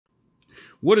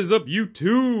What is up,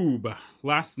 YouTube?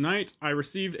 Last night, I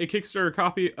received a Kickstarter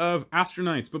copy of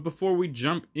Astro, but before we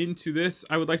jump into this,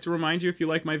 I would like to remind you, if you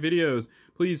like my videos,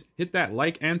 please hit that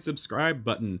like and subscribe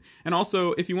button. And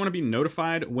also, if you want to be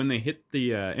notified when they hit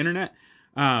the internet,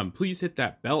 please hit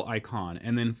that bell icon.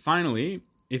 And then finally,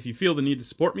 if you feel the need to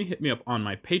support me, hit me up on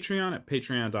my Patreon at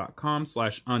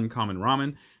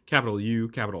patreon.com/uncommonramen, capital U,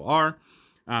 capital R.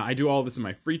 I do all this in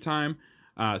my free time.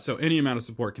 So any amount of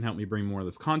support can help me bring more of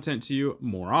this content to you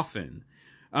more often.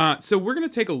 So we're going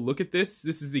to take a look at this.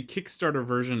 This is the Kickstarter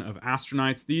version of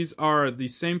Astro. These are the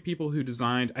same people who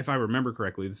designed, if I remember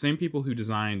correctly, the same people who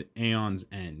designed Aeon's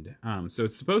End. So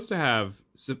it's supposed to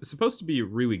be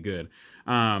really good,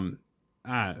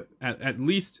 at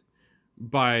least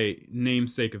by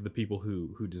namesake of the people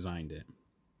who designed it.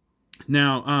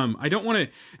 Now, I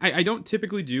don't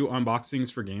typically do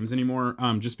unboxings for games anymore,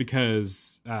 just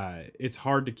because it's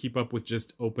hard to keep up with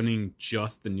just opening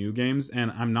just the new games,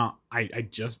 and I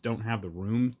just don't have the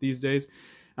room these days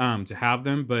to have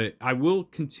them. But I will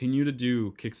continue to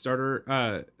do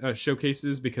Kickstarter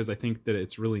showcases, because I think that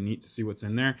it's really neat to see what's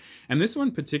in there. And this one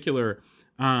in particular,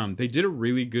 they did a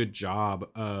really good job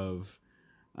of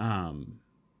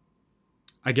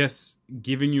I guess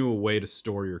giving you a way to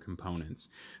store your components.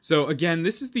 So again,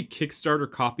 this is the Kickstarter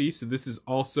copy, so this is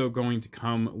also going to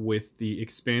come with the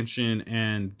expansion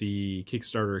and the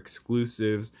Kickstarter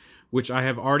exclusives, which I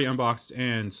have already unboxed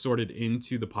and sorted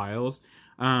into the piles.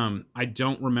 I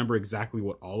don't remember exactly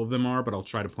what all of them are, but I'll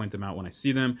try to point them out when I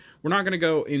see them. We're not going to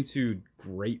go into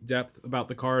great depth about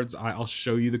the cards. I'll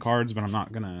show you the cards, but I'm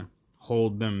not going to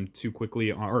hold them too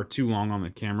quickly or too long on the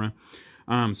camera.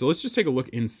 So let's just take a look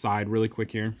inside really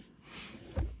quick here.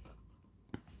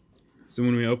 So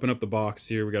when we open up the box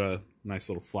here, we got a nice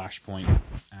little flashpoint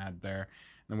ad there.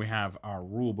 Then we have our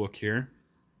rule book here.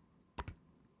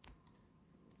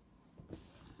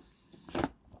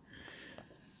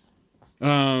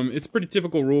 It's a pretty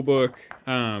typical rule book.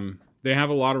 They have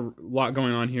a lot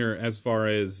going on here as far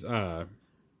as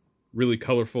really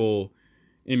colorful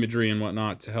imagery and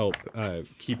whatnot to help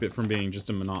keep it from being just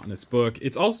a monotonous book.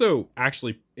 It's also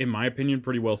actually, in my opinion,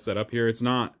 pretty well set up here. It's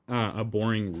not a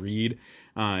boring read,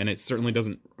 and it certainly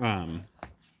doesn't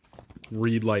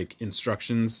read like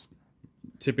instructions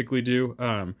typically do.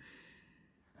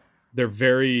 They're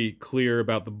very clear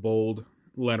about the bold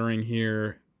lettering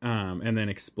here, and then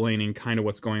explaining kind of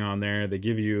what's going on there. They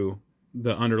give you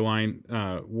the underline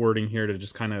wording here to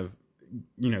just kind of,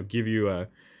 give you a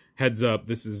heads up.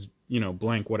 This is,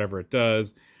 blank, whatever it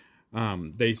does.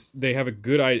 They have a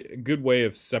good way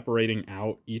of separating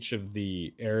out each of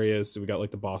the areas. So we got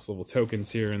like the boss level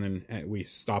tokens here, and then we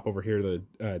stop over here to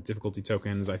the difficulty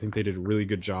tokens. I think they did a really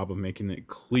good job of making it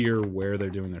clear where they're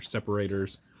doing their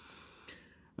separators.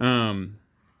 But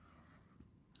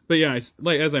yeah,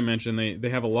 as I mentioned, they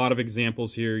have a lot of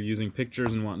examples here using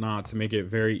pictures and whatnot to make it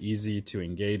very easy to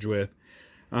engage with.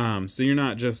 So you're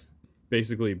not just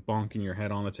basically bonking your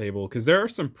head on the table, because there are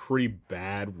some pretty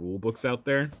bad rule books out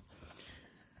there.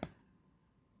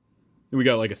 We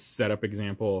got like a setup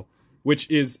example,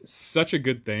 which is such a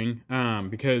good thing,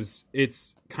 because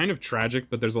it's kind of tragic,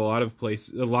 but there's a lot of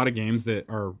games that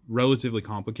are relatively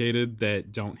complicated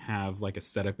that don't have like a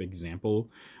setup example.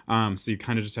 So you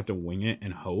kind of just have to wing it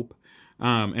and hope.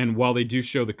 And while they do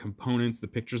show the components, the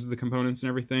pictures of the components and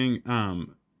everything,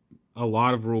 a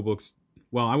lot of rule books,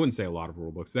 well, I wouldn't say a lot of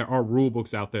rule books. There are rule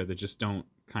books out there that just don't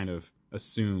kind of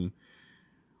assume,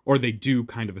 or they do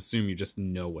kind of assume you just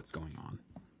know what's going on.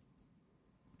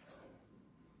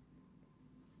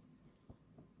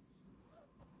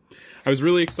 I was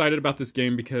really excited about this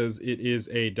game because it is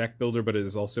a deck builder, but it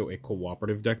is also a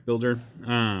cooperative deck builder.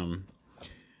 And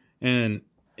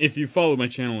if you follow my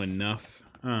channel enough,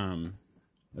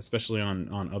 especially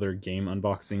on other game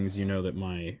unboxings, you know that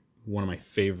one of my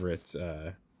favorite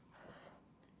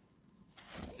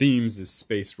themes is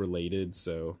space related,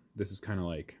 so this is kind of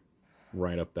like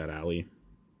right up that alley.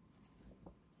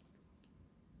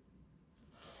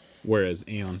 Whereas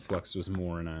Aeon Flux was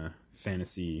more in a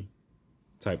fantasy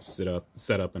type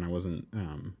setup, and I wasn't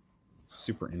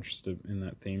super interested in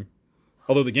that theme.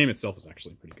 Although the game itself is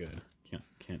actually pretty good.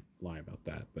 Can't lie about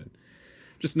that, but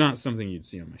just not something you'd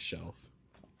see on my shelf.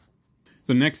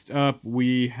 So next up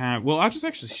we have, well, I'll just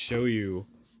actually show you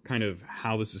kind of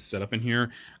how this is set up in here.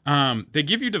 They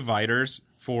give you dividers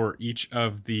for each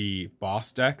of the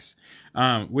boss decks,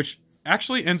 which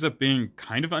actually ends up being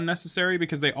kind of unnecessary,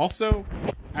 because they also,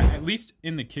 at least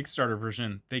in the Kickstarter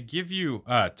version, they give you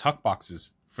tuck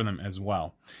boxes for them as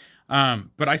well.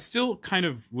 But I still kind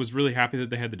of was really happy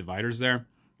that they had the dividers there,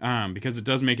 because it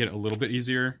does make it a little bit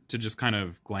easier to just kind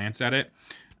of glance at it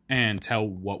and tell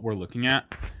what we're looking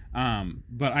at.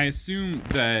 But I assume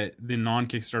that the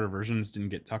non-Kickstarter versions didn't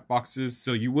get tuck boxes,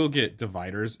 so you will get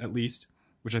dividers at least,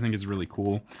 which I think is really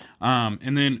cool.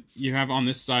 And then you have on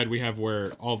this side, we have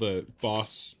where all the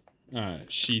boss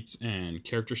sheets and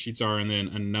character sheets are, and then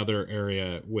another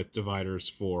area with dividers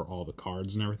for all the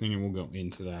cards and everything, and we'll go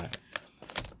into that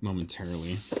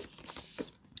momentarily.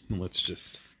 Let's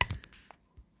just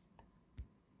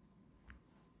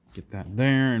get that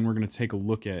there, and we're going to take a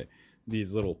look at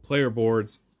these little player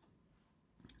boards.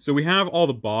 So we have all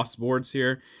the boss boards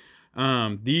here.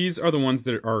 These are the ones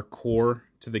that are core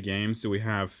to the game. So we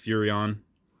have Furion.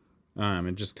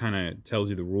 It just kind of tells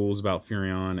you the rules about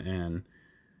Furion and,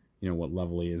 you know, what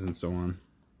level he is and so on.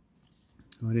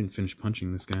 Oh, I didn't finish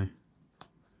punching this guy.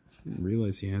 I didn't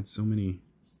realize he had so many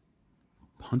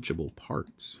punchable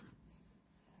parts.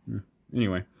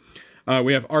 Anyway,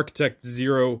 we have Architect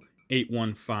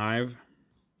 0815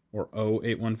 or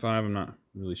 0815. I'm not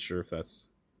really sure if that's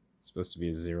supposed to be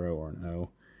a 0 or an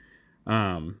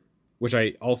O. Which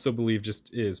I also believe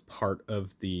just is part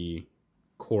of the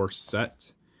core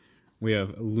set. We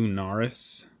have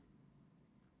Lunaris.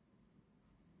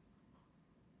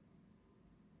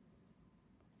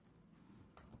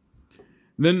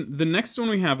 Then the next one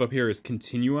we have up here is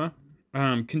Continua.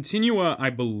 Continua, I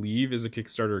believe, is a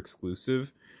Kickstarter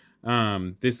exclusive.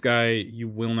 This guy you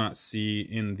will not see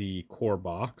in the core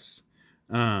box.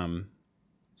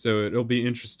 So it'll be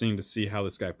interesting to see how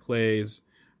this guy plays.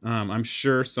 I'm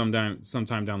sure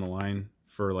sometime down the line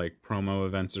for like promo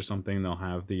events or something, they'll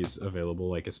have these available,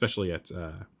 like especially at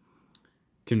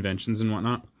conventions and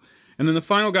whatnot. And then the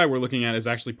final guy we're looking at is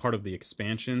actually part of the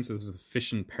expansion. So this is the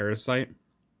Fission Parasite.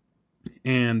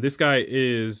 And this guy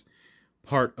is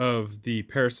part of the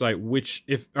Parasite,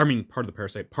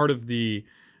 part of the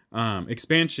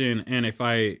expansion. And if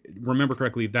I remember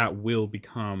correctly, that will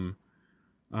become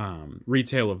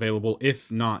retail available,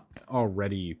 if not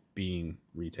already being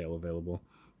retail available.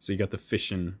 So you got the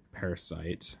Fission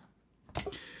Parasite.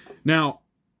 Now,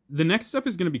 the next step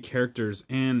is going to be characters,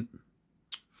 and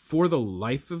for the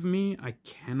life of me, I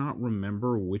cannot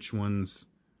remember which ones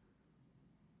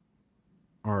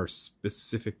are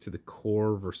specific to the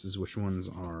core versus which ones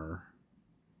are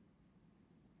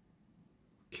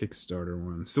Kickstarter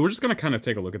ones. So we're just going to kind of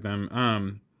take a look at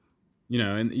them. You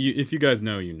know, and if you guys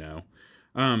know, you know.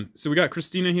 So we got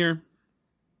Christina here.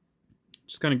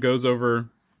 Just kind of goes over,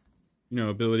 you know,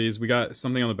 abilities. We got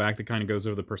something on the back that kind of goes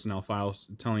over the personnel files,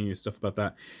 telling you stuff about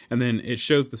that. And then it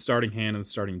shows the starting hand and the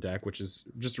starting deck, which is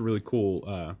just a really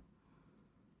cool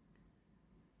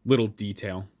little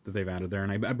detail that they've added there.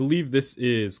 And I believe this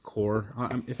is core.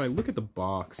 If I look at the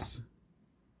box,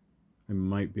 I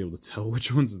might be able to tell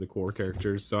which ones are the core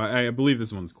characters. So I believe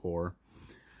this one's core.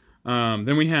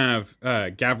 Then we have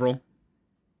Gavril,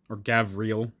 or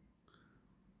Gavriel.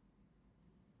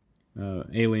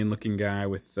 Alien-looking guy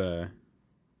with a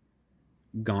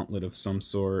gauntlet of some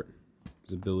sort.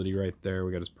 His ability right there.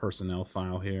 We got his personnel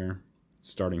file here.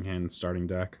 Starting hand, starting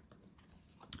deck.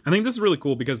 I think this is really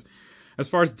cool because as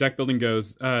far as deck building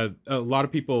goes, a lot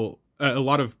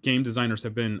of game designers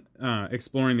have been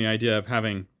exploring the idea of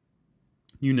having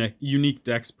unique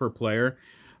decks per player,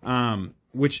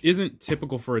 which isn't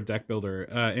typical for a deck builder.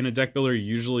 In a deck builder,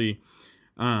 usually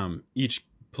each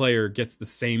player gets the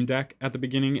same deck at the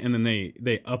beginning, and then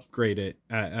they upgrade it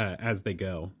as they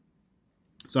go.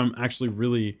 So I'm actually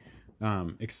really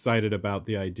excited about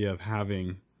the idea of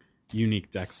having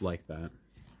unique decks like that.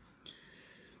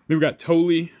 Then we've got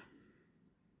Toli,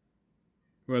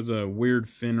 who has a weird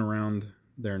fin around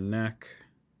their neck.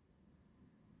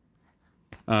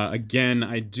 Again,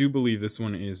 I do believe this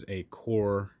one is a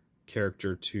core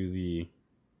character to the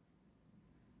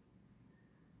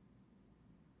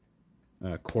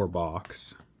core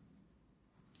box.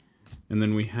 And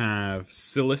then we have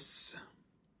Silas,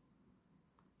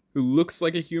 who looks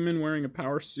like a human wearing a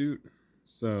power suit.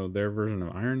 So their version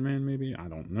of Iron Man, maybe? I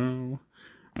don't know.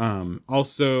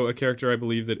 Also a character I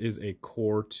believe that is a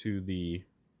core to the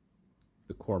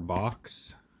core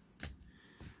box.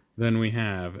 Then we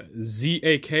have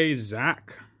ZAK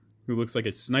Zach, who looks like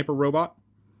a sniper robot.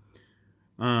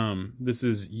 This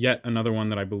is yet another one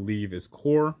that I believe is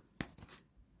core.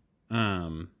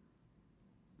 Got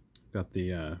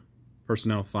the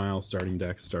personnel file, starting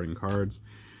deck, starting cards.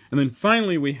 And then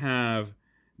finally we have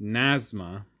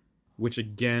Nazma, which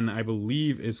again I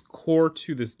believe is core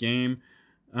to this game.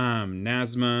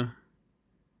 Nazma,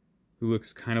 who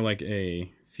looks kind of like a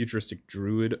futuristic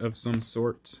druid of some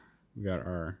sort. We got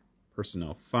our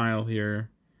personnel file here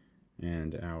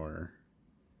and our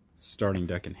starting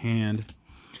deck in hand.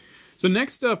 So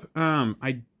next up,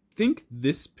 I think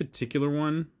this particular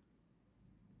one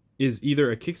is either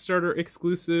a Kickstarter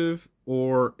exclusive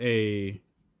or a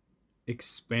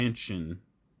expansion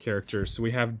character. So we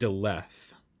have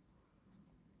Deleth.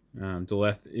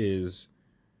 Deleth is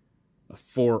a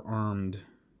 4-armed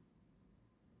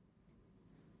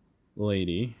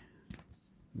lady.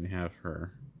 We have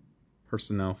her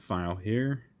personnel file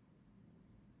here.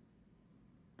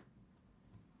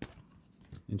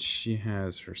 And she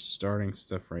has her starting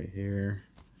stuff right here.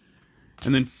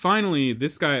 And then finally,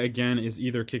 this guy again is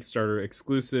either Kickstarter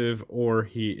exclusive or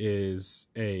he is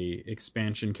a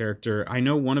expansion character. I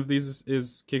know one of these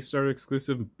is Kickstarter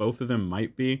exclusive. Both of them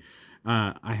might be.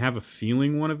 I have a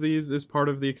feeling one of these is part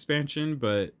of the expansion,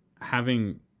 but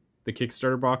having the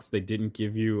Kickstarter box, they didn't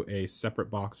give you a separate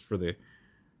box for the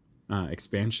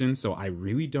expansion, so I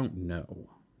really don't know.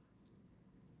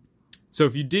 So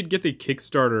if you did get the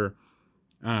Kickstarter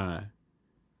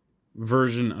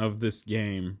version of this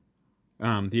game,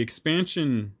 the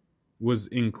expansion was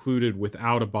included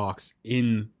without a box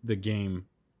in the game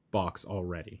box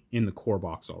already, in the core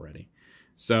box already.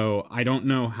 So I don't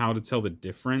know how to tell the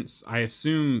difference. I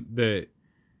assume that,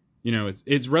 you know,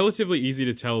 it's relatively easy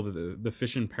to tell that the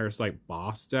Fish and Parasite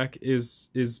boss deck is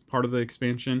part of the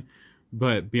expansion,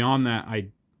 but beyond that, I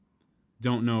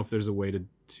don't know if there's a way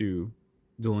to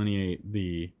delineate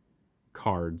the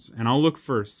cards. And I'll look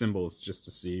for symbols just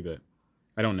to see, but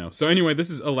I don't know. So anyway, this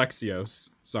is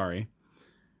Alexios. Sorry.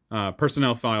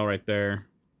 Personnel file right there.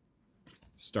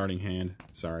 Starting hand.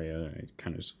 Sorry, I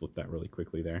kind of just flipped that really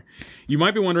quickly there. You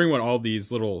might be wondering what all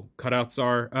these little cutouts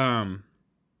are.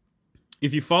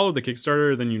 If you follow the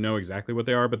Kickstarter, then you know exactly what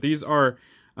they are. But these are,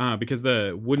 because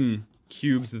the wooden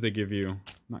cubes that they give you,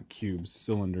 not cubes,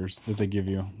 cylinders that they give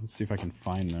you. Let's see if I can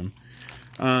find them.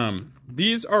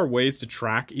 These are ways to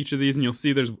track each of these, and you'll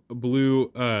see there's a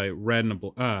blue, red, and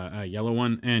a yellow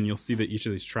one, and you'll see that each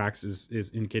of these tracks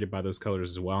is indicated by those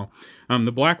colors as well.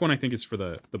 The black one I think is for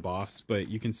the boss, but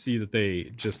you can see that they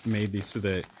just made these so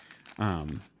that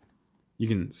you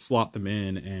can slot them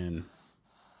in and,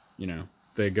 you know,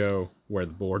 they go where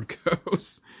the board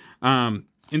goes.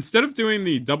 Instead of doing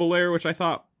the double layer, which I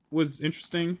thought was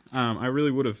interesting, I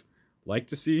really would have liked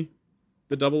to see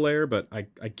the double layer, but I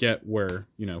get where,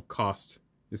 you know, cost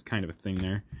is kind of a thing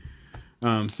there.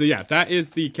 So yeah, that is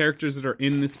the characters that are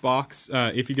in this box.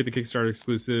 If you get the Kickstarter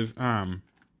exclusive,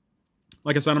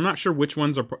 like I said, I'm not sure which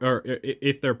ones are, or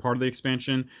if they're part of the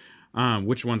expansion,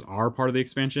 which ones are part of the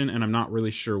expansion, and I'm not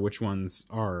really sure which ones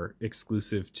are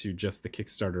exclusive to just the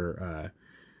Kickstarter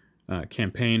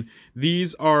campaign.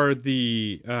 These are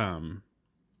the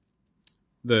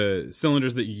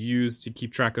cylinders that you use to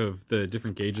keep track of the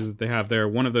different gauges that they have there.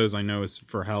 One of those I know is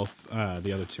for health.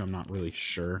 The other two I'm not really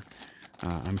sure.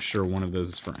 I'm sure one of those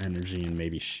is for energy and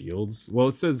maybe shields. Well,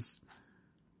 it says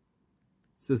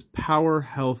power,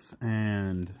 health,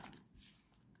 and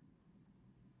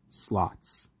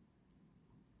slots.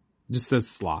 It just says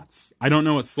slots. I don't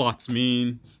know what slots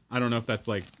means. I don't know if that's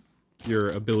like your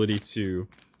ability to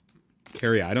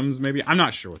carry items, maybe. I'm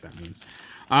not sure what that means.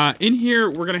 In here,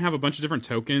 we're going to have a bunch of different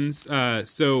tokens.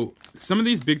 So some of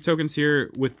these big tokens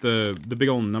here with the big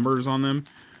old numbers on them,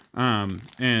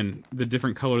 and the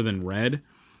different color than red,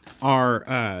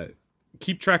 are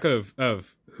keep track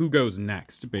of who goes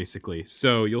next, basically.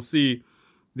 So you'll see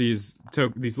these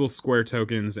little square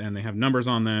tokens, and they have numbers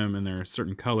on them, and they're a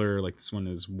certain color. Like this one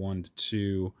is 1 to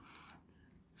 2,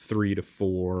 3 to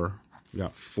 4. We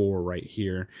got 4 right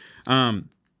here.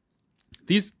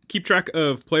 These keep track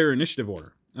of player initiative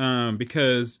order.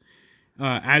 Because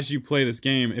as you play this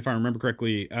game, if I remember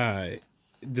correctly,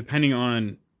 depending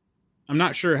on, I'm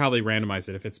not sure how they randomize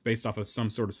it, if it's based off of some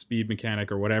sort of speed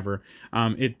mechanic or whatever,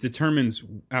 it determines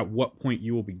at what point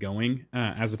you will be going,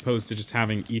 as opposed to just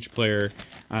having each player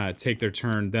take their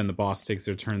turn, then the boss takes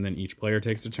their turn, then each player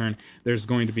takes their turn. There's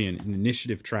going to be an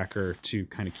initiative tracker to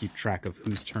kind of keep track of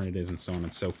whose turn it is and so on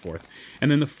and so forth. And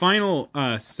then the final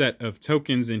set of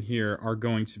tokens in here are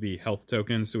going to be health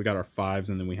tokens. So we got our 5s,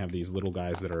 and then we have these little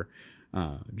guys that are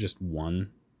just 1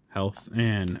 health.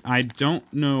 And I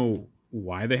don't know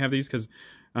why they have these, because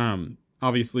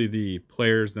obviously the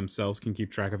players themselves can keep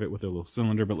track of it with a little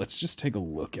cylinder, but let's just take a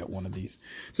look at one of these.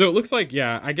 So it looks like,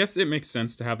 yeah, I guess it makes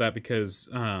sense to have that, because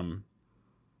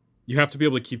you have to be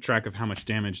able to keep track of how much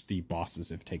damage the bosses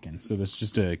have taken. So that's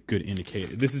just a good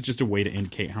indicator. This is just a way to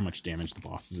indicate how much damage the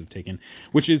bosses have taken,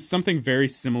 which is something very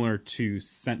similar to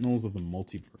Sentinels of the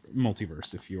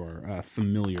Multiverse, if you are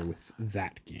familiar with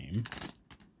that game.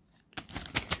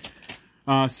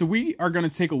 So we are going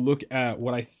to take a look at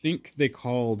what I think they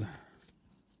called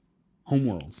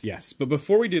homeworlds. Yes, but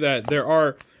before we do that, there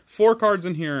are 4 cards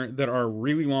in here that are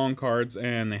really long cards,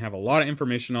 and they have a lot of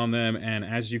information on them. And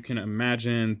as you can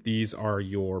imagine, these are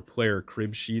your player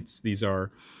crib sheets. These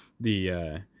are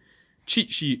the cheat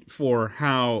sheet for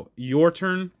how your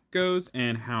turn goes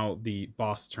and how the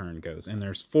boss turn goes. And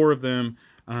there's 4 of them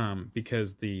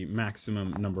because the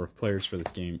maximum number of players for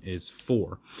this game is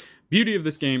 4. Beauty of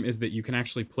this game is that you can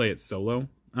actually play it solo.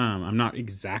 I'm not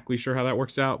exactly sure how that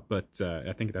works out, but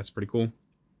I think that's pretty cool.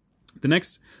 The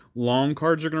next long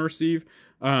cards you're going to receive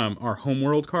are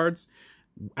homeworld cards.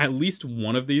 At least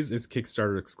one of these is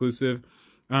Kickstarter exclusive.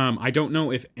 I don't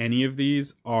know if any of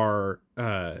these are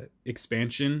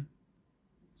expansion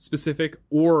specific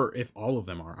or if all of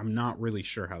them are. I'm not really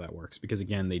sure how that works because,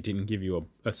 again, they didn't give you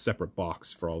a separate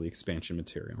box for all the expansion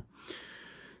material.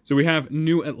 So we have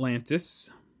New Atlantis.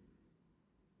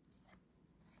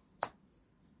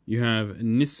 You have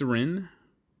Nisarin.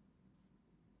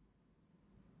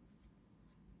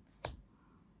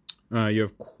 You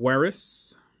have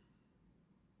Quaris.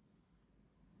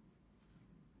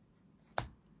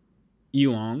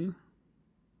 Elong.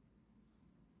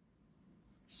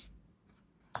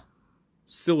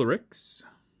 Silurix.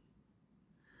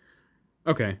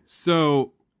 Okay,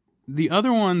 so the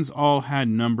other ones all had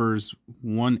numbers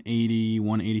 180,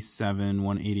 187,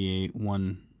 188,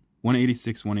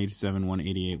 186, 187,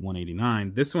 188,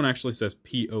 189. This one actually says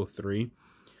P03.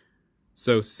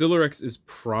 So Silurix is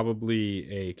probably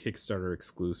a Kickstarter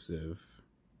exclusive.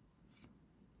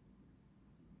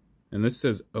 And this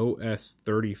says OS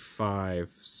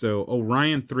 35. So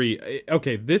Orion 3.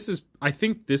 Okay, this is... I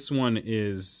think this one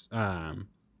is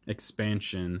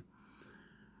expansion.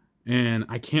 And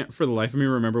I can't for the life of me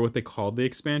remember what they called the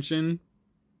expansion.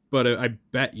 But I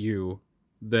bet you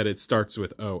that it starts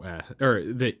with OS. Or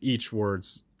that each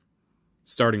word's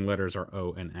starting letters are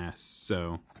O and S.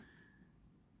 So...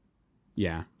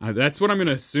 yeah, that's what I'm going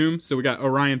to assume. So we got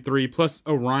Orion 3 plus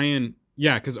Orion.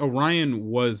 Yeah, because Orion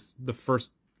was the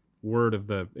first word of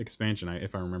the expansion,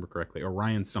 if I remember correctly.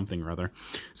 Orion something or other.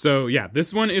 So yeah,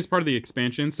 this one is part of the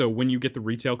expansion. So when you get the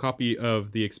retail copy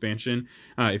of the expansion,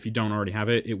 if you don't already have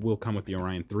it, it will come with the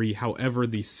Orion 3. However,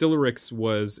 the Silurix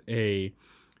was a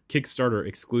Kickstarter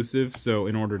exclusive. So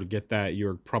in order to get that,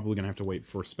 you're probably going to have to wait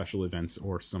for special events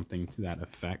or something to that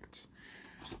effect.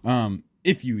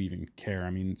 If you even care. I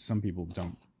mean, some people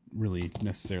don't really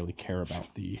necessarily care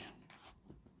about the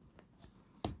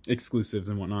exclusives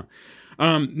and whatnot.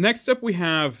 Next up, we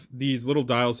have these little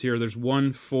dials here. There's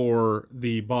one for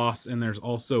the boss, and there's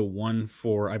also one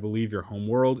for, I believe, your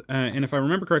homeworld. And if I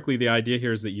remember correctly, the idea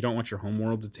here is that you don't want your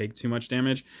homeworld to take too much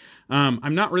damage.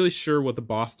 I'm not really sure what the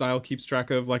boss dial keeps track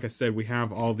of. Like I said, we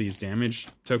have all these damage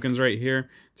tokens right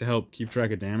here to help keep track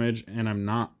of damage, and I'm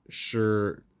not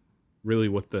sure really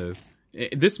what the...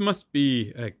 This must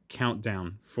be a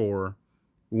countdown for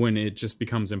when it just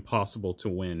becomes impossible to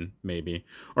win, maybe.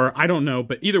 Or I don't know,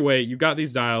 but either way, you got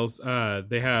these dials.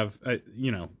 They have,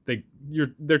 you know,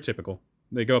 they're typical.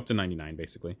 They go up to 99,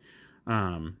 basically.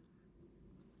 And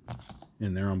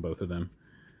they're on both of them.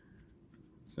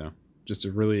 So, just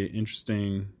a really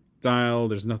interesting dial.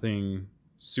 There's nothing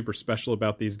super special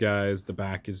about these guys. The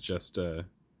back is just a,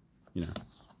 you know,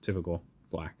 typical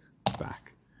black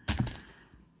back.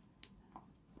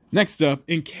 Next up,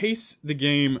 in case the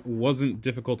game wasn't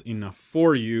difficult enough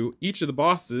for you, each of the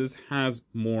bosses has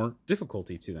more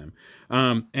difficulty to them.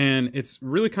 And it's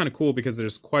really kind of cool because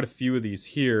there's quite a few of these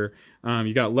here.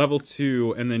 You got level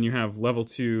 2, and then you have level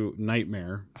 2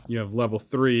 Nightmare. You have level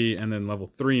 3, and then level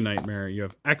 3 Nightmare. You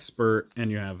have Expert, and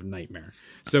you have Nightmare.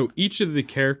 So each of the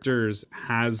characters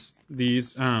has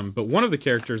these, but one of the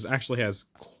characters actually has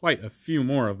quite a few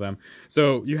more of them.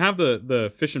 So you have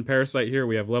the Fish and Parasite here.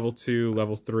 We have level 2,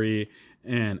 level 3,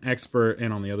 and Expert,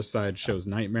 and on the other side shows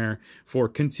Nightmare. For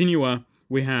Continua,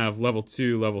 we have level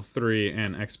 2, level 3,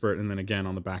 and Expert, and then again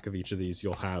on the back of each of these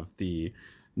you'll have the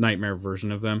Nightmare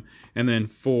version of them. And then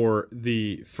for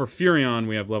Furion,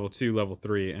 we have level 2, level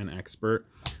 3, and Expert.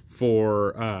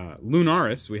 For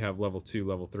Lunaris, we have level 2,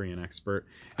 level 3, and Expert.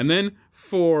 And then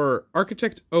for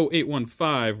Architect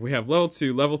 0815, we have level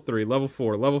 2, level 3, level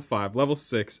 4, level 5, level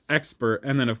 6, Expert,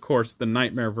 and then, of course, the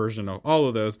Nightmare version of all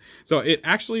of those. So it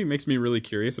actually makes me really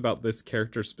curious about this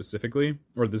character specifically,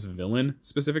 or this villain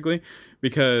specifically,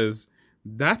 because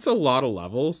that's a lot of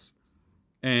levels.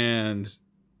 And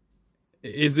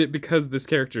is it because this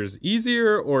character is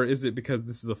easier, or is it because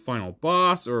this is the final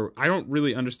boss? Or I don't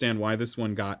really understand why this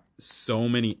one got so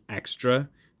many extra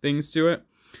things to it.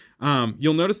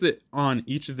 You'll notice that on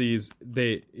each of these,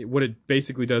 what it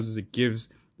basically does is it gives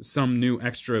some new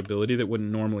extra ability that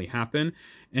wouldn't normally happen.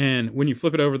 And when you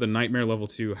flip it over, the Nightmare level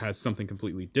 2 has something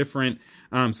completely different.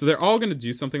 So they're all going to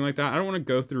do something like that. I don't want to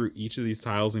go through each of these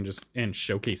tiles and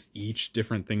showcase each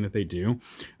different thing that they do.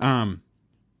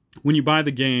 When you buy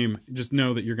the game, just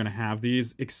know that you're going to have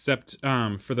these, except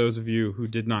for those of you who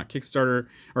did not Kickstarter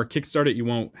or Kickstart it, you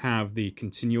won't have the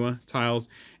Continua tiles.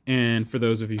 And for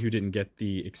those of you who didn't get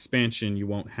the expansion, you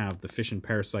won't have the Fish and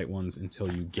Parasite ones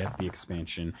until you get the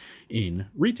expansion in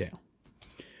retail.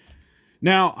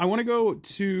 Now, I want to go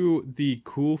to the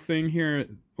cool thing here,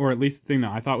 or at least the thing that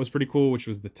I thought was pretty cool, which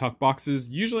was the tuck boxes.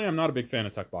 Usually, I'm not a big fan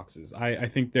of tuck boxes. I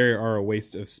think they are a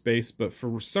waste of space, but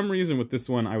for some reason with this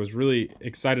one, I was really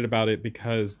excited about it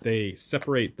because they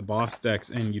separate the boss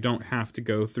decks and you don't have to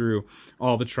go through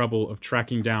all the trouble of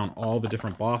tracking down all the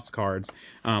different boss cards.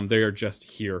 They are just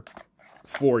here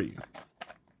for you.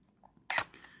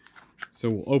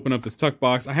 So we'll open up this tuck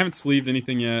box. I haven't sleeved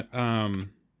anything yet.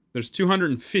 There's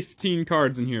 215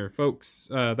 cards in here, folks.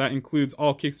 That includes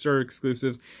all Kickstarter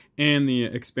exclusives and the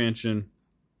expansion.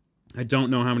 I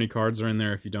don't know how many cards are in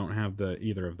there if you don't have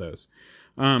either of those.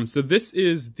 So this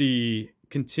is the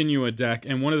Continua deck,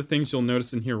 and one of the things you'll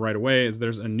notice in here right away is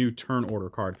there's a new turn order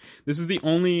card. This is the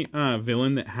only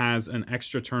villain that has an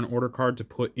extra turn order card to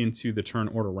put into the turn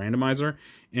order randomizer,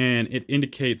 and it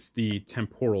indicates the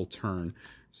temporal turn.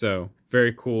 So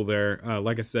very cool there.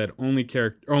 Like I said, only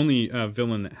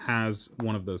villain that has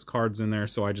one of those cards in there.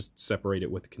 So I just separate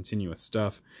it with the Continua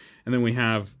stuff. And then we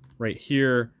have right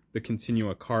here the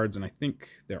Continua cards, and I think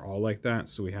they're all like that.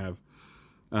 So we have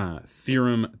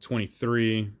Theorem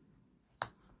 23,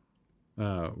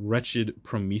 Wretched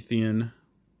Promethean,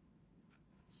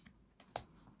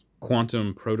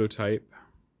 Quantum Prototype,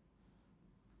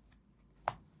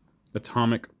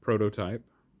 Atomic Prototype,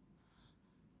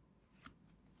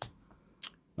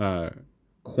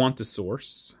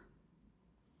 Quantisource,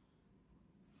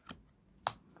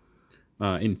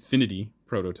 Infinity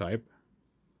Prototype,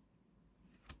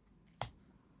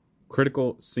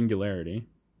 Critical Singularity,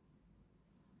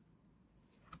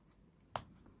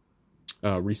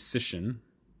 Rescission,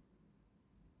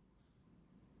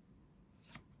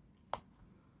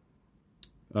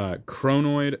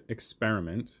 Chronoid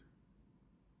Experiment,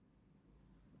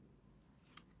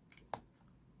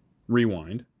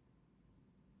 Rewind,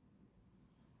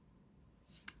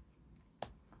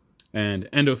 and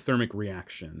Endothermic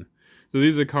Reaction. So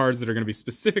these are the cards that are going to be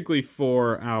specifically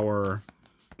for our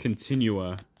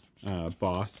Continua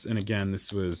boss. And again,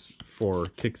 this was for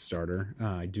Kickstarter.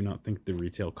 I do not think the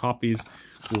retail copies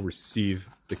will receive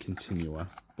the Continua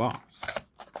boss.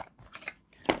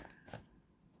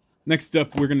 Next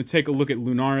up, we're going to take a look at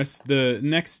Lunaris. The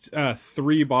next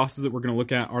 3 bosses that we're going to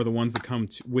look at are the ones that come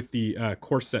with the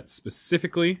core set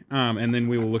specifically. And then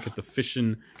we will look at the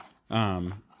Fission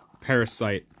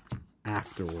Parasite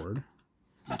afterward.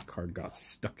 That card got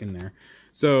stuck in there.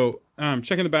 So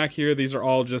checking the back here, these are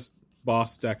all just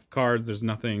boss deck cards. There's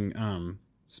nothing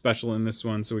special in this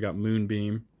one. So we got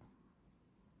Moonbeam,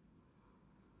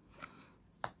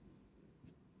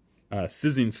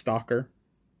 Sizzing Stalker.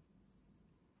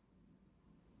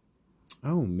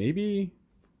 Oh, maybe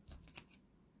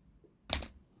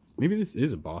this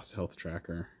is a boss health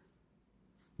tracker,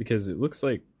 because it looks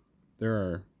like there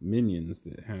are minions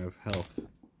that have health.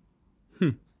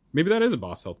 Maybe that is a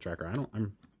boss health tracker.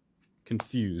 I'm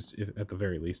confused, at the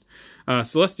very least.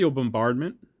 Celestial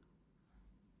Bombardment,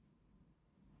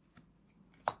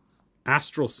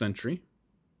 Astral Sentry,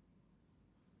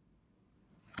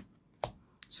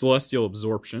 Celestial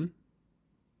Absorption,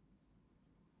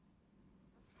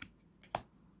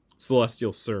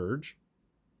 Celestial Surge,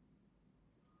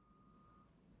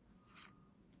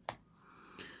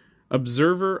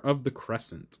 Observer of the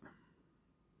Crescent,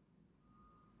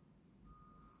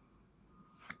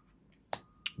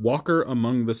 Walker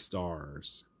Among the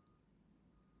Stars,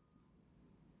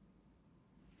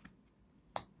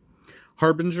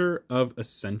 Harbinger of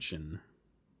Ascension,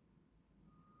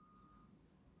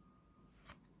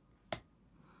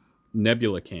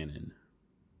 Nebula Cannon,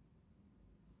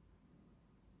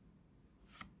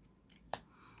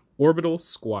 Orbital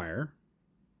Squire,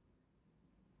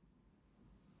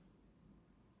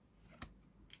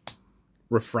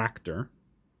 Refractor,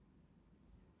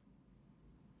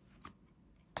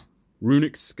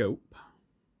 Runic Scope,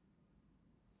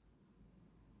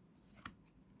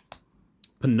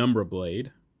 Penumbra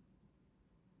Blade,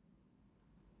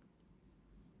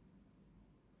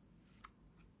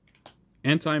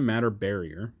 Antimatter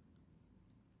Barrier,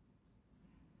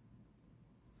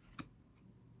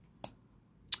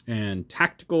 and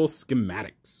Tactical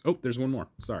Schematics. Oh, there's one more.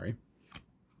 Sorry.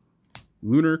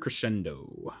 Lunar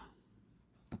Crescendo.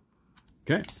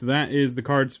 Okay, so that is the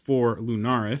cards for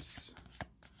Lunaris.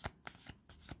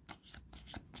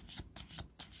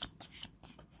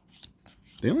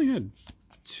 They only had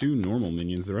 2 normal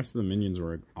minions. The rest of the minions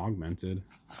were augmented.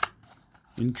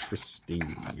 Interesting.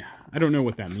 I don't know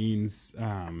what that means.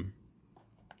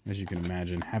 As you can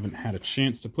imagine, haven't had a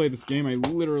chance to play this game. I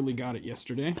literally got it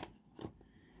yesterday.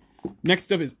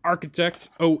 Next up is Architect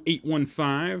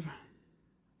 0815.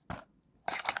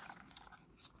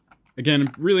 Again,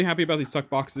 I'm really happy about these tuck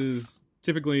boxes.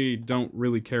 Typically don't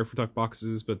really care for tuck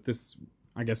boxes, but this,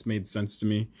 I guess, made sense to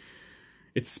me.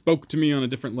 It spoke to me on a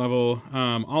different level.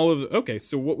 Okay,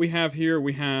 so what we have here,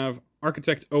 we have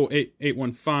Architect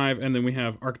 08815, and then we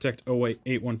have Architect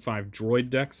 08815 droid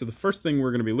deck. So the first thing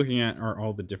we're going to be looking at are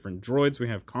all the different droids. We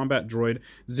have Combat Droid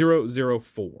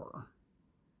 004.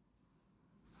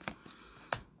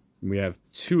 We have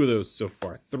 2 of those so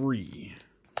far. 3,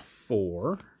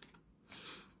 4.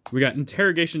 We got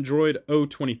Interrogation Droid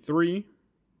 023.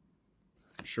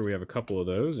 I'm sure we have a couple of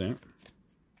those, yeah.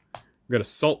 We got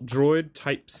Assault Droid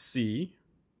Type C.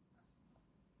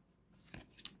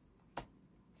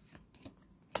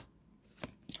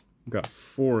 We got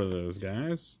 4 of those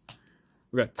guys.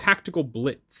 We got Tactical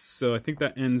Blitz. So I think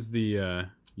that ends the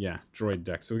droid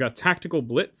deck. So we got Tactical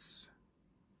Blitz,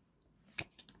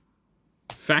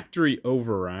 Factory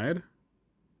Override,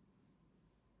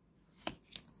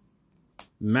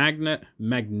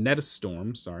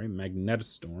 Magnetistorm,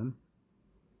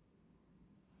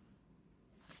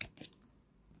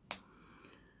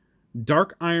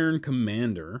 Dark Iron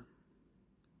Commander,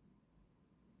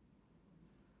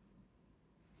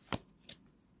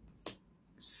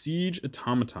 Siege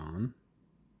Automaton,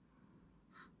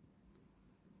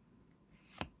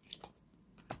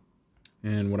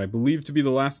 and what I believe to be the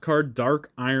last card,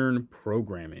 Dark Iron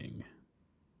Programming.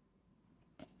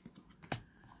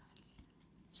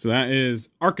 So that is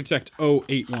Architect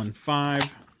 0815.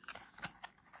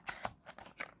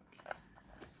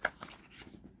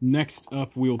 Next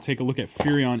up, we'll take a look at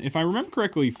Furion. If I remember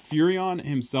correctly, Furion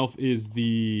himself is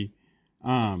the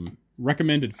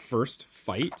recommended first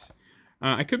fight.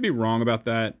 I could be wrong about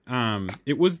that.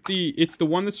 It's the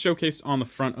one that's showcased on the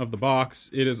front of the box.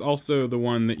 It is also the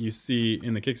one that you see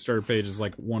in the Kickstarter page as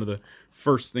like one of the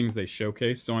first things they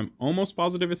showcase. So I'm almost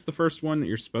positive it's the first one that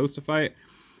you're supposed to fight.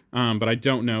 But I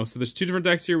don't know. So there's 2 different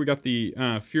decks here. We got the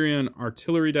Furion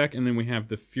Artillery deck, and then we have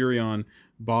the Furion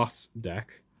Boss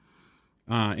deck.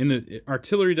 In the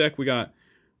Artillery deck, we got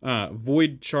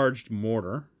Void Charged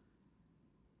Mortar.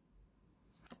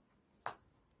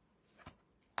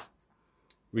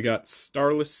 We got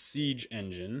Starless Siege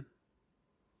Engine.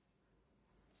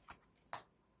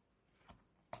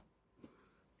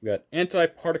 We got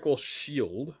Anti-Particle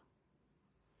Shield.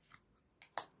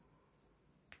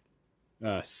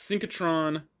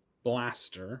 Synchrotron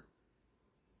Blaster.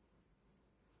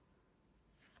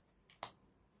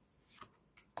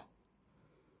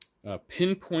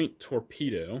 Pinpoint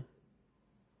Torpedo.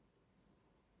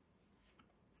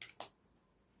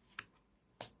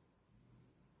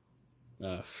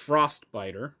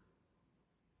 Frostbiter.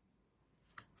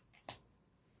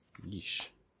 Yeesh.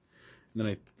 And then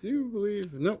I do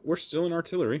believe... No, we're still in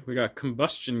Artillery. We got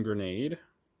Combustion Grenade.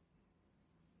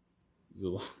 There's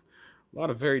a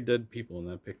lot of very dead people in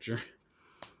that picture.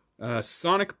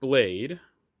 Sonic Blade.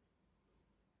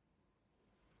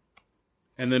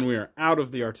 And then we are out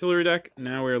of the Artillery deck.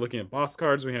 Now we are looking at boss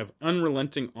cards. We have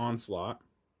Unrelenting Onslaught.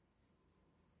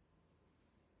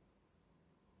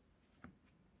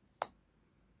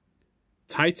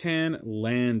 Titan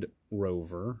Land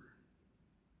Rover.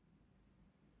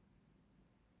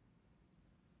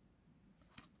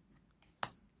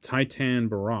 Titan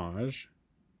Barrage.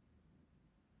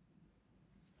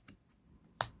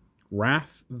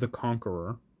 Wrath the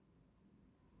Conqueror.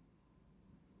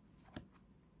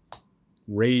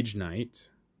 Rage Knight.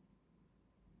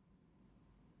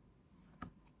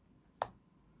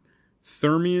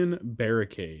 Thermion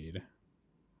Barricade.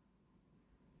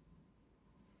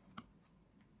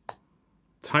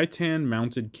 Titan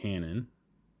Mounted Cannon.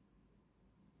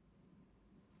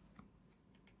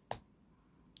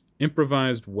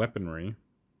 Improvised Weaponry.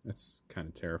 That's kind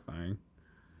of terrifying.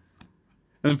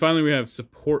 And then finally we have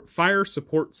Fire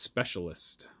Support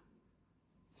Specialist.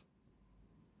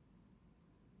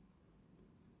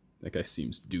 That guy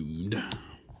seems doomed.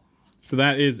 So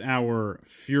that is our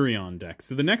Furion deck.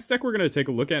 So the next deck we're going to take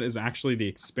a look at is actually the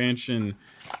expansion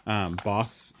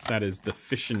boss. That is the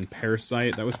Fission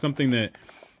Parasite. That was something that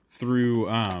through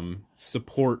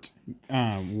support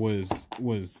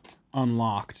was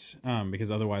unlocked,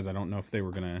 because otherwise I don't know if they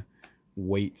were going to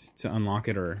wait to unlock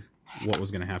it or what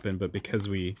was going to happen. But because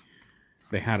we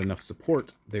they had enough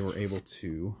support, they were able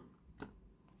to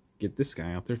get this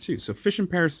guy out there too. So Fission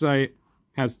Parasite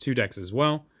has 2 decks as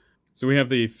well. So we have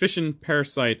the Fission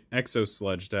Parasite Exo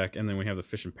Sledge deck, and then we have the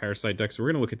Fission Parasite deck. So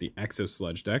we're going to look at the Exo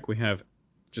Sledge deck. We have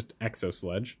just Exo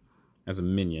Sledge as a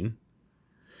minion.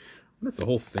 I wonder if the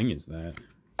whole thing is that.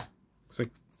 Looks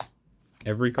like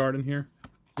every card in here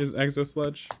is Exo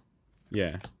Sledge.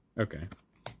 Yeah, okay.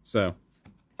 So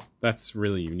that's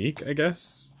really unique, I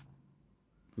guess.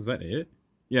 Was that it?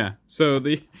 Yeah, so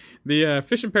the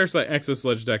Fission Parasite Exo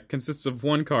Sledge deck consists of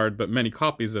 1 card, but many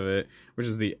copies of it, which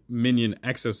is the Minion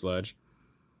Exo Sledge.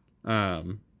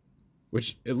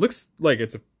 Which it looks like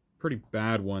it's a pretty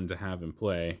bad one to have in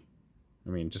play. I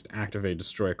mean, just activate,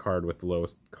 destroy a card with the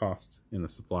lowest cost in the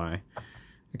supply.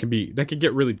 That could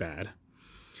get really bad.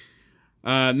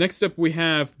 Next up, we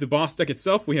have the boss deck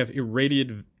itself. We have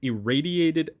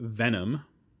Irradiated Venom.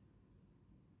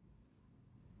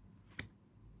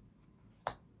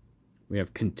 We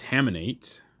have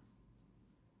Contaminate.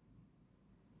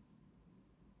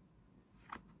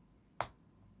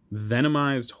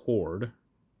 Venomized Horde.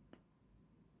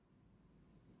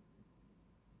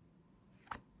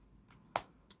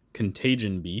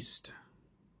 Contagion Beast.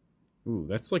 Ooh,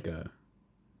 that's like a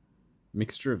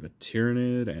mixture of a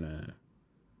Tyrannid and a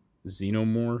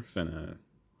Xenomorph and a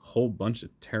whole bunch of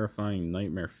terrifying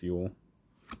nightmare fuel.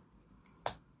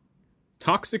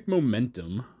 Toxic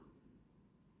Momentum.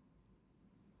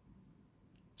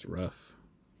 It's rough.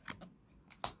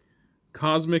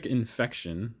 Cosmic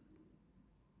Infection.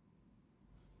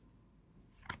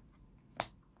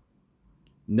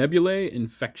 Nebulae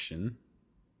Infection.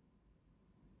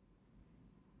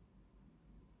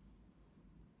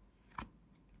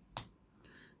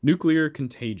 Nuclear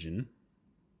Contagion.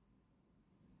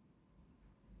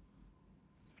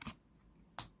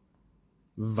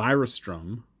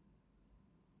 Virustrum.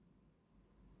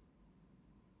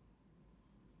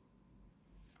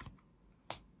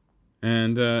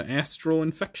 And Astral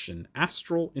Infection.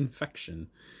 Astral Infection.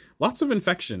 Lots of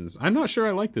infections. I'm not sure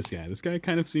I like this guy. This guy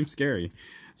kind of seems scary.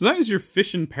 So that is your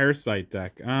Fission Parasite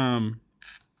deck. Yeah,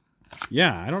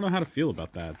 I don't know how to feel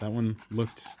about that. That one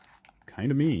looked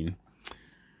kind of mean.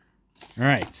 All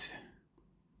right.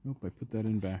 Oh, I put that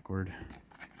in backward.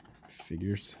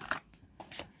 Figures.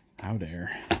 How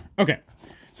dare. Okay.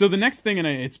 So the next thing, and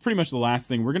it's pretty much the last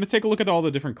thing, we're going to take a look at all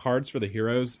the different cards for the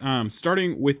heroes,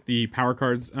 starting with the power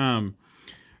cards.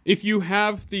 If you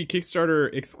have the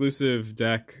Kickstarter exclusive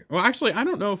deck, well, actually, I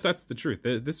don't know if that's the truth.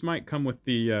 This might come with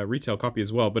the retail copy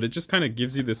as well, but it just kind of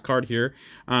gives you this card here.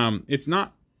 It's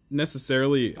not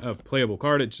necessarily a playable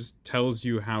card. It just tells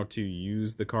you how to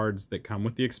use the cards that come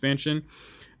with the expansion.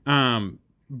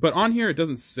 But on here, it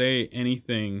doesn't say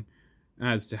anything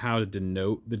as to how to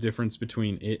denote the difference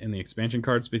between it and the expansion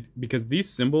cards, because these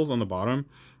symbols on the bottom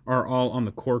are all on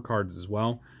the core cards as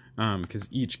well, because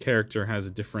each character has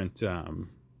a different, at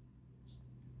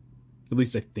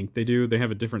least I think they do, they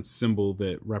have a different symbol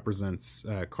that represents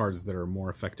cards that are more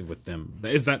effective with them.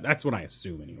 That's what I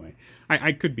assume anyway.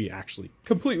 I could be actually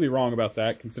completely wrong about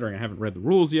that, considering I haven't read the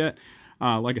rules yet.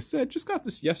 Like I said, just got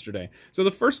this yesterday. So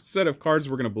the first set of cards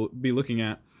we're going to be looking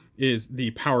at is the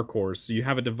power cores. So you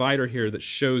have a divider here that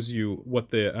shows you what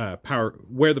the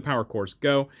where the power cores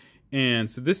go. And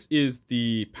so this is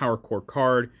the power core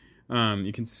card.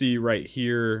 You can see right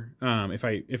here,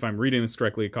 if I'm reading this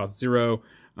correctly, it costs 0,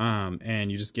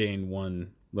 and you just gain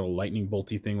 1 little lightning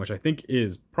bolty thing, which I think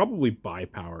is probably buy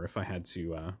power if I had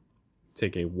to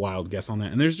take a wild guess on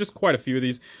that. And there's just quite a few of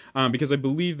these, because I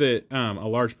believe that a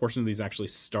large portion of these actually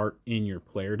start in your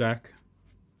player deck.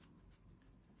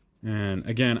 And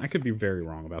again, I could be very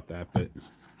wrong about that, but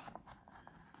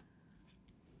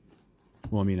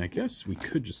well, I mean, I guess we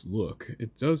could just look.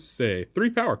 It does say 3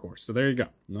 power cores, so there you go.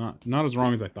 Not as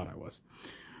wrong as I thought I was.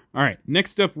 All right,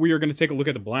 next up, we are going to take a look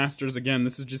at the blasters. Again,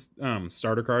 this is just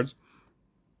starter cards.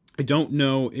 I don't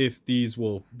know if these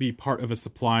will be part of a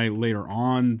supply later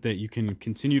on that you can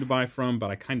continue to buy from, but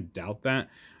I kind of doubt that.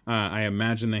 I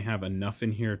imagine they have enough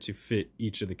in here to fit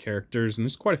each of the characters, and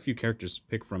there's quite a few characters to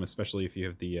pick from, especially if you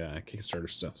have the Kickstarter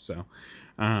stuff. So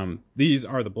these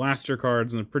are the blaster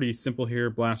cards, and they're pretty simple here.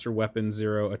 Blaster, weapon,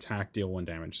 0, attack, deal 1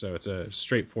 damage. So it's a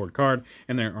straightforward card,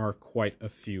 and there are quite a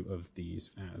few of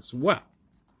these as well.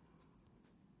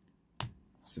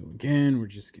 So again, we're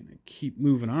just going to keep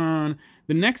moving on.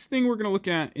 The next thing we're going to look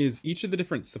at is each of the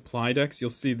different supply decks.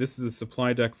 You'll see this is the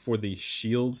supply deck for the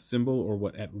shield symbol, or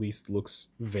what at least looks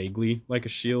vaguely like a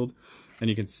shield. And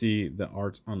you can see the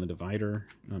art on the divider.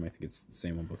 I think it's the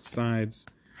same on both sides.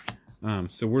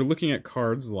 So we're looking at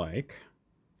cards like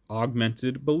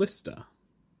Augmented Ballista,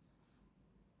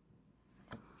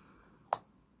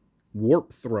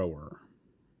 Warp Thrower,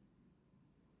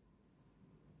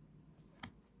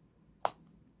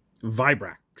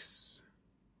 Vibrax.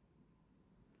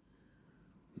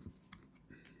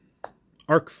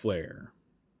 Arc Flare.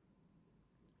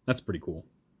 That's pretty cool.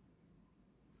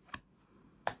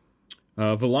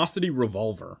 Velocity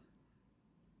Revolver.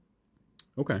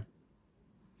 Okay.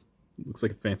 Looks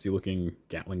like a fancy looking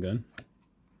Gatling gun.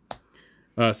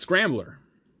 Scrambler.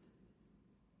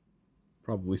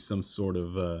 Probably some sort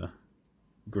of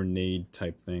grenade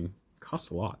type thing.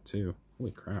 Costs a lot too.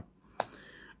 Holy crap.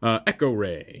 Echo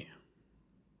Ray.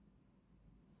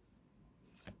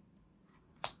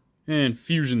 And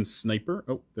Fusion Sniper.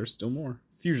 Oh, there's still more.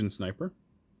 Fusion Sniper.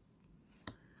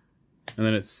 And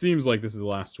then it seems like this is the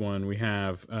last one. We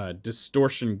have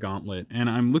Distortion Gauntlet. And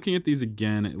I'm looking at these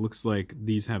again. It looks like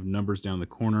these have numbers down the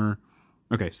corner.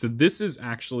 Okay, so this is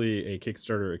actually a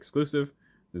Kickstarter exclusive.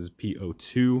 This is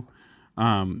PO2.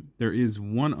 There is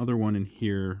one other one in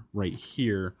here, right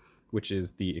here, which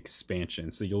is the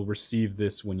expansion. So you'll receive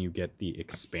this when you get the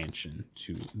expansion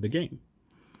to the game.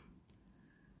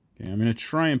 Okay, I'm going to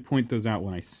try and point those out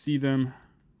when I see them.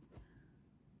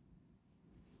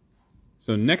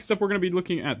 So next up, we're going to be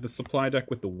looking at the supply deck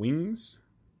with the wings.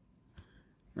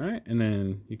 Right, and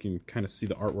then you can kind of see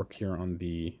the artwork here on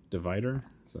the divider.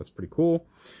 So that's pretty cool.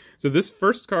 So this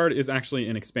first card is actually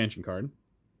an expansion card.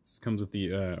 This comes with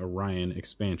the Orion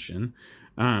expansion.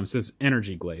 So it's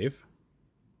Energy Glaive.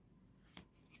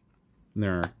 And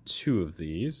there are two of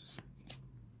these.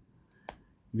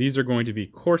 These are going to be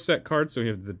core set cards. So we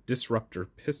have the Disruptor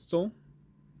Pistol,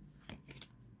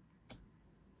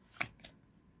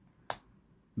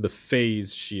 the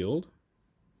Phase Shield,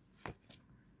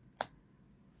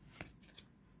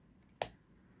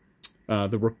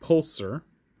 the Repulsor,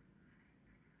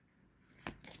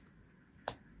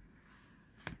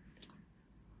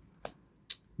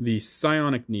 the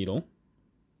Psionic Needle,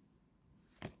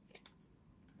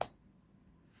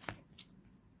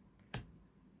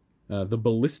 the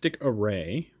Ballistic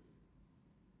Array,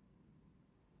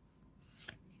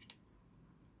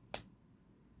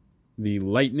 the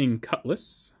Lightning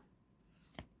Cutlass,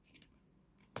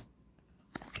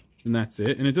 and that's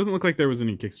it. And it doesn't look like there was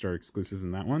any Kickstarter exclusives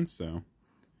in that one, so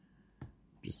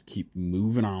just keep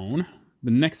moving on.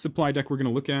 The next supply deck we're going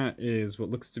to look at is what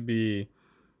looks to be a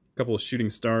couple of shooting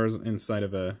stars inside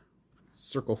of a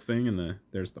circle thing, and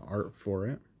there's the art for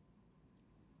it.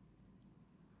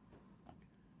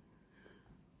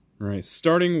 All right,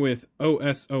 starting with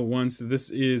OS01, so this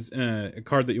is a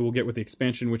card that you will get with the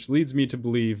expansion, which leads me to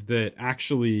believe that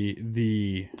actually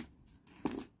the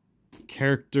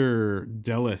character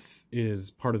Delith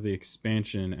is part of the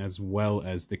expansion as well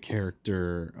as the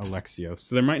character Alexio.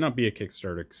 So there might not be a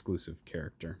Kickstarter exclusive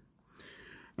character.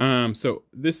 So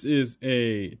this is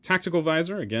a tactical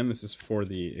visor. Again, this is for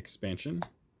the expansion.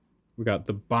 We got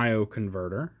the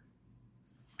Bioconverter.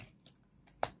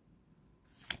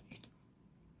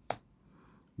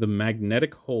 The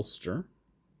Magnetic Holster,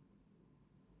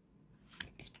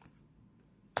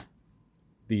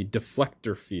 the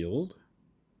Deflector Field,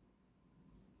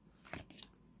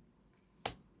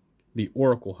 the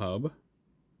Oracle Hub,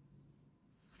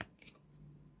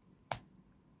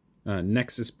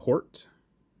 Nexus Port,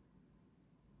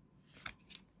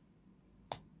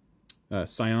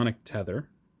 Psionic Tether,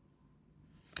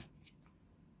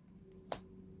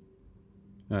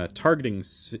 Targeting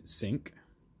Sync,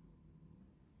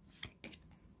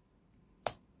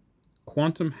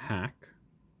 Quantum Hack.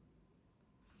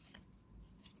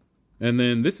 And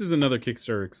then this is another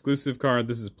Kickstarter exclusive card.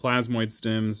 This is Plasmoid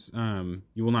Stems.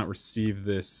 You will not receive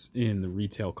this in the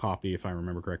retail copy, if I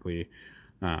remember correctly,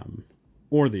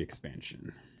 or the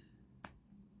expansion.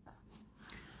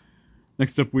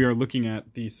 Next up, we are looking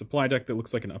at the supply deck that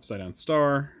looks like an upside-down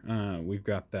star. We've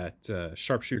got that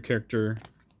sharpshooter character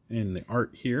in the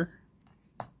art here.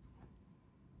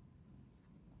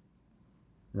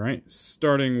 Right,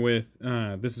 starting with,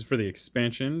 this is for the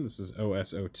expansion. This is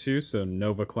OS02, so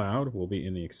Nova Cloud will be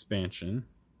in the expansion.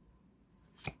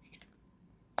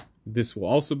 This will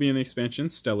also be in the expansion,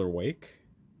 Stellar Wake.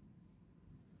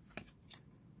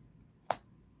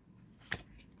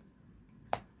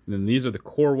 And then these are the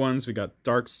core ones. We got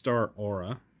Dark Star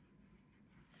Aura.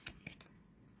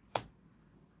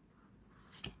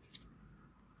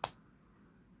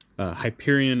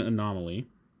 Hyperion Anomaly.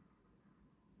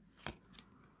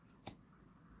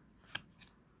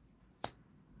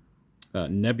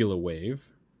 Nebula Wave.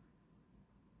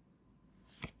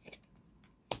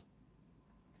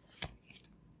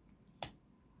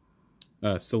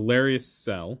 Solarius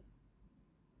Cell.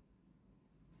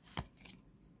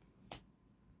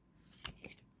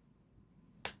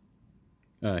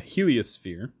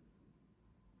 Heliosphere.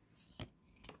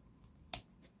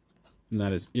 And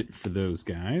that is it for those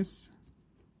guys.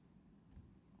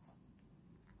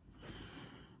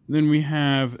 Then we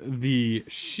have the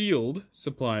shield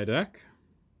supply deck.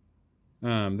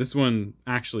 This one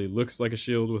actually looks like a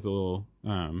shield with a little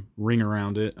ring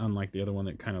around it, unlike the other one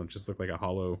that kind of just looked like a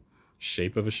hollow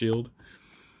shape of a shield.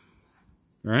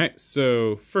 All right,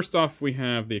 so first off, we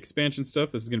have the expansion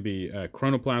stuff. This is going to be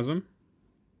Chronoplasm.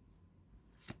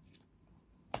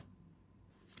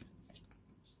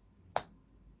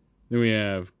 Then we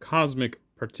have Cosmic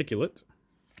Particulate.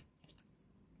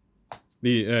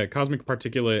 The Cosmic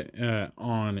Particulate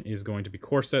on is going to be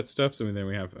core set stuff. So then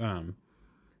we have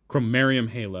Chromarium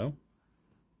Halo.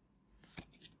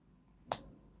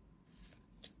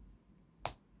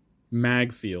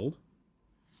 Mag Field.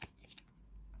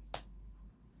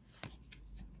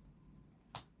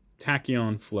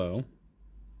 Tachyon Flow.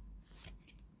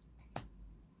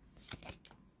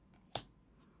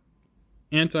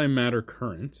 Antimatter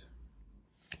Current.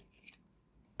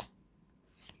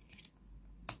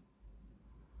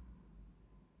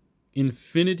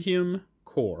 Infinitium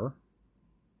Core.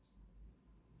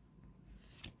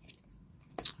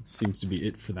 That seems to be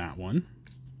it for that one.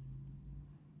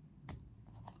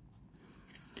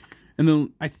 And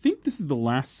then I think this is the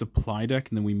last supply deck,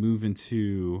 and then we move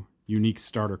into unique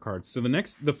starter cards. So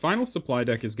the final supply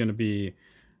deck is going to be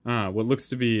what looks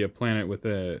to be a planet with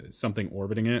something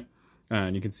orbiting it.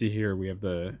 And you can see here we have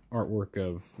the artwork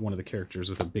of one of the characters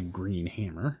with a big green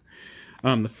hammer.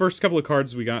 The first couple of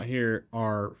cards we got here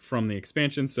are from the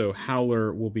expansion, so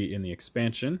Howler will be in the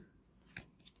expansion.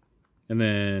 And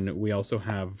then we also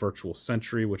have Virtual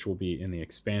Sentry, which will be in the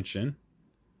expansion.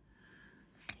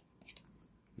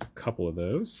 A couple of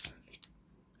those.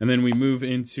 And then we move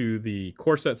into the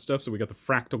core set stuff, so we got the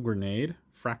Fractal Grenade.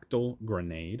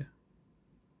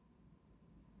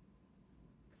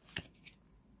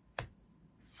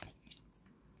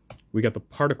 We got the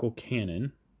Particle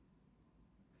Cannon.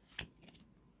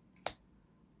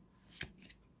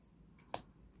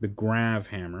 The Grav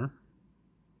Hammer.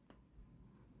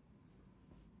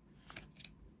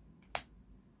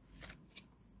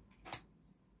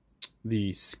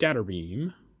 The Scatter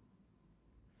Beam.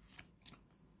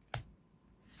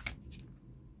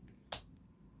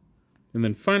 And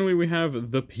then finally we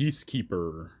have the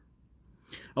Peacekeeper.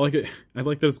 I like it. I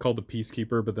like that it's called the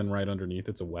Peacekeeper, but then right underneath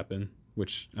it's a weapon,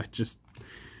 which I just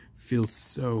feel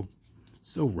so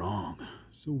wrong.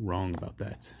 So wrong about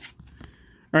that.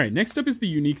 All right, next up is the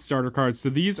unique starter cards. So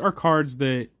these are cards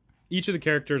that each of the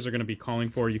characters are going to be calling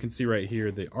for. You can see right here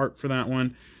the art for that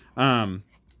one.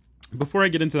 Before I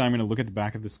get into that, I'm going to look at the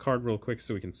back of this card real quick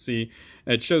so we can see.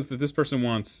 It shows that this person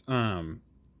wants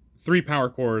 3 power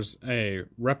cores, a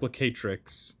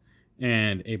Replicatrix,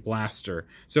 and a Blaster.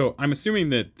 So I'm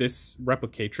assuming that this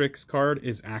Replicatrix card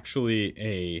is actually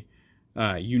a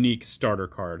unique starter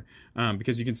card,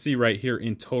 because you can see right here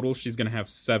in total she's going to have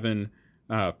 7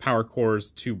 power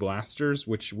cores, 2 blasters,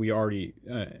 which we already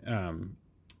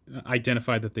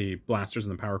identified that the blasters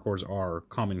and the power cores are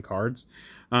common cards,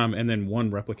 and then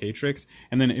 1 Replicatrix.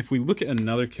 And then if we look at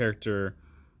another character,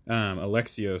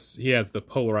 Alexios, he has the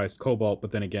polarized cobalt,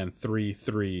 but then again 3,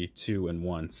 3, 2, and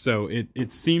 1. So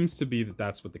it seems to be that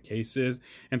that's what the case is.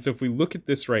 And so if we look at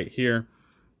this right here,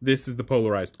 this is the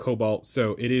polarized cobalt,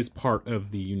 so it is part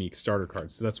of the unique starter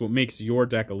cards. So that's what makes your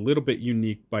deck a little bit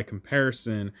unique by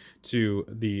comparison to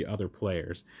the other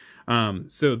players.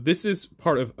 So this is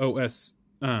part of OS,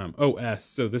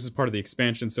 so this is part of the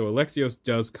expansion. So Alexios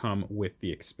does come with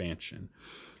the expansion.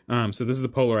 So this is the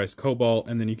polarized cobalt,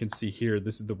 and then you can see here,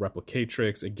 this is the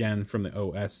Replicatrix, again from the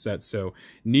OS set. So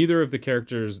neither of the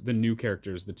characters, the new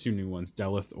characters, the 2 new ones,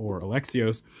 Delith or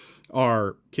Alexios,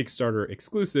 are Kickstarter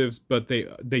exclusives, but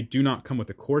they do not come with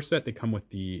the core set, they come with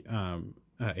the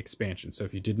expansion. So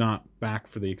if you did not back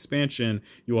for the expansion,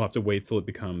 you will have to wait till it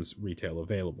becomes retail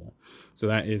available. So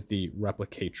that is the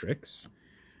Replicatrix.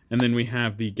 And then we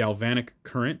have the Galvanic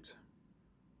Current,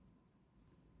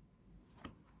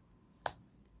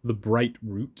 the Bright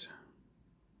Root,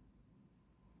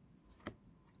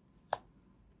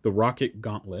 the Rocket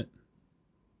Gauntlet,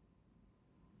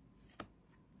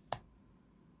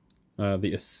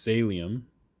 the Assalium,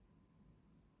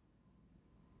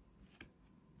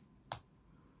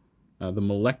 the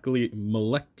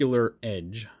Molecular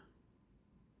Edge,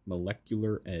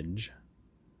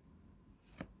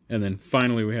 and then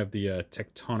finally we have the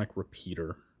Tectonic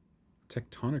Repeater.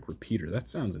 That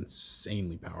sounds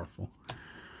insanely powerful.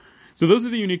 So those are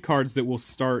the unique cards that will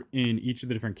start in each of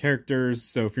the different characters.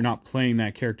 So if you're not playing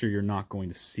that character, you're not going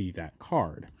to see that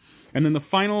card. And then the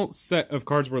final set of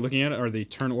cards we're looking at are the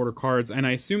turn order cards. And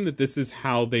I assume that this is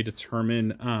how they determine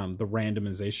the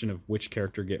randomization of which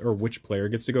character which player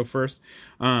gets to go first.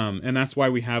 And that's why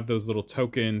we have those little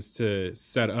tokens to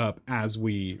set up as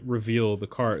we reveal the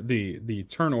card, the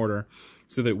turn order,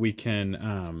 so that we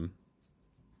can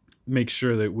make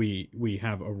sure that we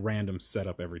have a random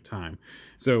setup every time.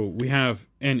 So we have,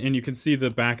 and you can see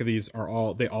the back of these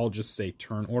they all just say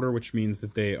turn order, which means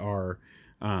that they are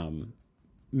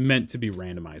meant to be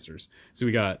randomizers. So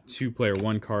we got 2 player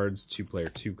 1 cards, 2 player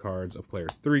 2 cards, a player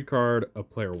 3 card, a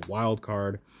player wild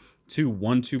card, 2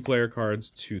 1/2 player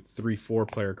cards, 2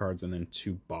 3/4 player cards, and then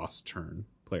 2 boss turn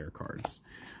player cards.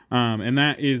 And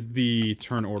that is the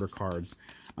turn order cards,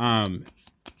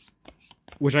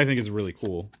 which I think is a really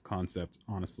cool concept,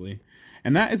 honestly.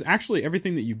 And that is actually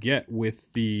everything that you get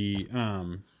with the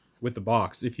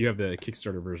box. If you have the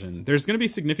Kickstarter version, there's going to be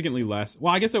significantly less.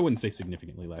 Well, I guess I wouldn't say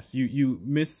significantly less. You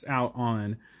miss out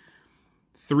on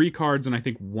 3 cards and I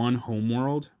think 1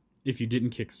 homeworld if you didn't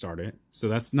kickstart it. So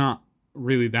that's not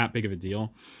really that big of a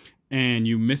deal. And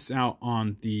you miss out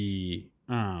on the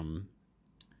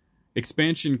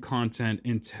expansion content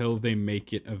until they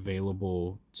make it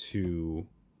available to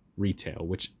retail,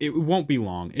 which it won't be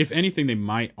long. If anything, they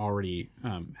might already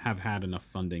have had enough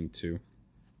funding to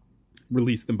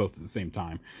release them both at the same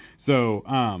time. So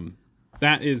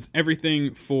that is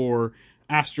everything for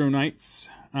Astro Knights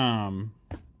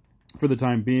for the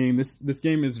time being. This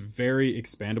game is very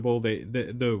expandable.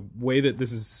 The way that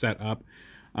this is set up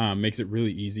makes it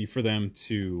really easy for them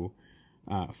to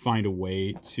find a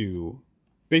way to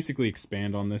basically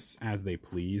expand on this as they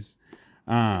please.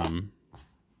 But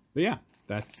yeah,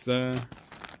 that's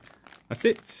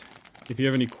it. If you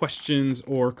have any questions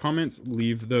or comments,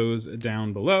 leave those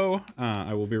down below.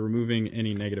 I will be removing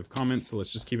any negative comments, so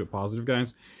let's just keep it positive,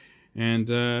 guys. And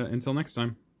until next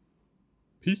time,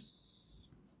 peace.